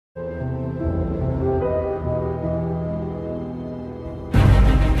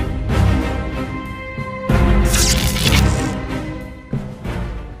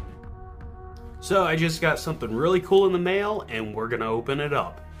So I just got something really cool in the mail and we're gonna open it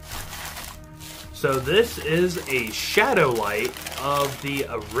up. So this is a shadow light of the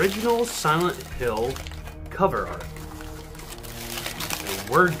original Silent Hill cover art. And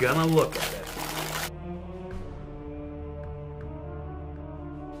we're gonna look at it.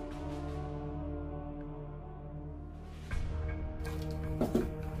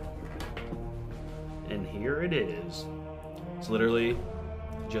 And here it is. It's literally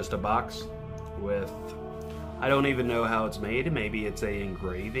just a box with, I don't even know how it's made. Maybe it's a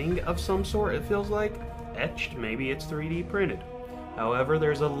engraving of some sort, it feels like. Etched, maybe it's 3D printed. However,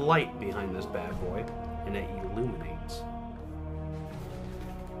 there's a light behind this bad boy, and it illuminates.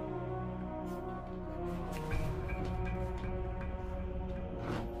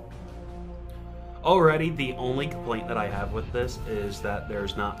 Already, the only complaint that I have with this is that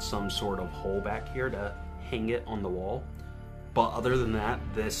there's not some sort of hole back here to hang it on the wall. But other than that,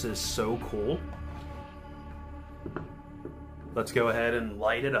 this is so cool. Let's go ahead and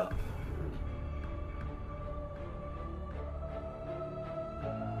light it up.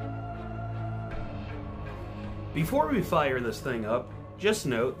 Before we fire this thing up, just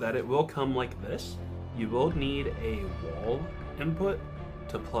note that it will come like this. You will need a wall input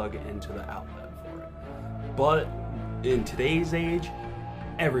to plug into the outlet for it. But in today's age,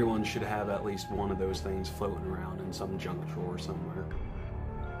 everyone should have at least one of those things floating around in some junk drawer somewhere.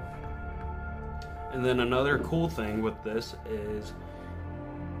 And then another cool thing with this is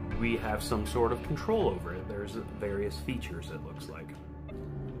we have some sort of control over it. There's various features, it looks like.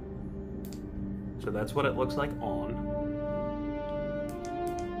 So that's what it looks like on.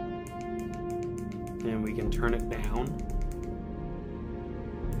 And we can turn it down.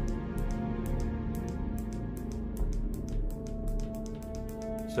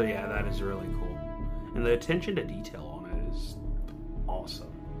 So yeah, that is really cool. And the attention to detail on it is awesome.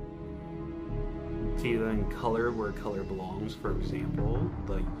 See then color where color belongs, for example,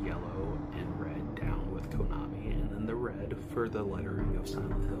 the yellow and red down with Konami, and then the red for the lettering of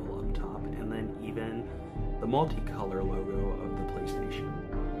Silent Hill up top, and then even the multicolor logo of the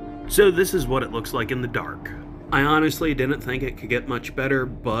PlayStation. So this is what it looks like in the dark. I honestly didn't think it could get much better,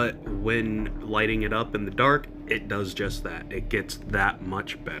 but when lighting it up in the dark, it does just that. It gets that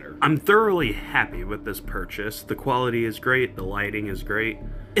much better. I'm thoroughly happy with this purchase. The quality is great, the lighting is great.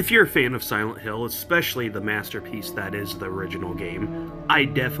 If you're a fan of Silent Hill, especially the masterpiece that is the original game, I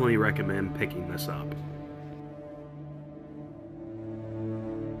definitely recommend picking this up.